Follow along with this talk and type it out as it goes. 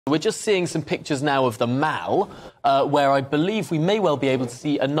We're just seeing some pictures now of the Mall, where I believe we may well be able to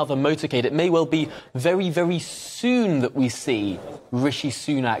see another motorcade. It may well be very, very soon that we see Rishi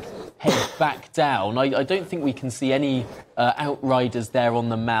Sunak head back down. I don't think we can see any outriders there on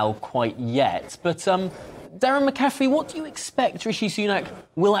the Mall quite yet. But, Darren McCaffrey, what do you expect Rishi Sunak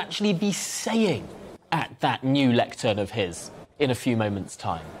will actually be saying at that new lectern of his in a few moments'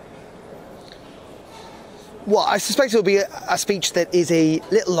 time? Well, I suspect it'll be a speech that is a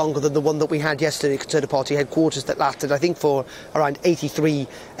little longer than the one that we had yesterday at Conservative Party headquarters that lasted, I think, for around 83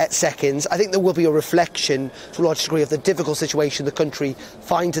 seconds. I think there will be a reflection to a large degree of the difficult situation the country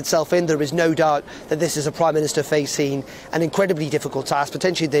finds itself in. There is no doubt that this is a Prime Minister facing an incredibly difficult task,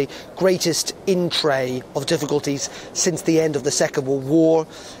 potentially the greatest in-tray of difficulties since the end of the Second World War.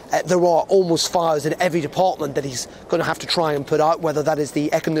 There are almost fires in every department that he's going to have to try and put out, whether that is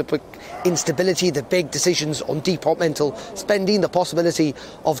the economic instability, the big decisions on departmental spending, the possibility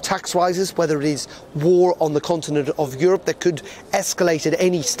of tax rises, whether it is war on the continent of Europe that could escalate at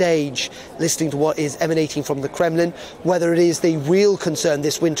any stage, listening to what is emanating from the Kremlin, whether it is the real concern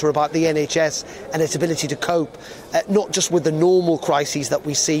this winter about the NHS and its ability to cope, not just with the normal crises that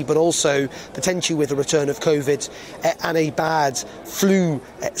we see, but also potentially with the return of COVID and a bad flu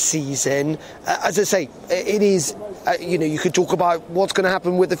season. As I say, it is, you could talk about what's going to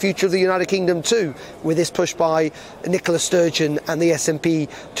happen with the future of the United Kingdom too, with this push by Nicola Sturgeon and the SNP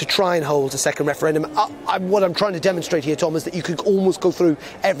to try and hold a second referendum. What I'm trying to demonstrate here, Tom, is that you could almost go through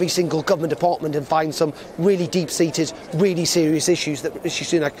every single government department and find some really deep-seated, really serious issues that Rishi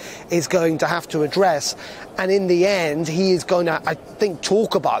Sunak is going to have to address. And in the end, he is going to, I think,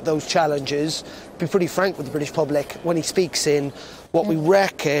 talk about those challenges, be pretty frank with the British public when he speaks in what we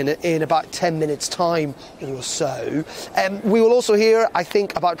reckon in about 10 minutes' time or so. We will also hear, I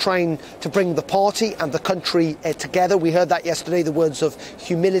think, about trying to bring the party and the country together. We heard that yesterday, the words of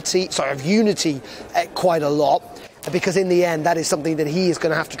unity quite a lot. Because in the end, that is something that he is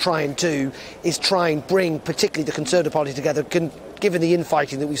going to have to try and do, is try and bring particularly the Conservative Party together, given the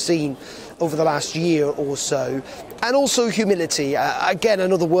infighting that we've seen over the last year or so. And also humility. Again,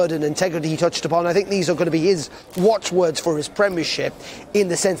 another word in integrity he touched upon. I think these are going to be his watchwords for his premiership, in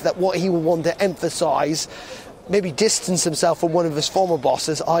the sense that what he will want to emphasise, maybe distance himself from one of his former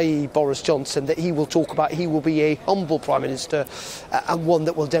bosses, i.e. Boris Johnson, that he will talk about he will be a humble Prime Minister and one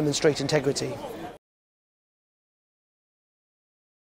that will demonstrate integrity.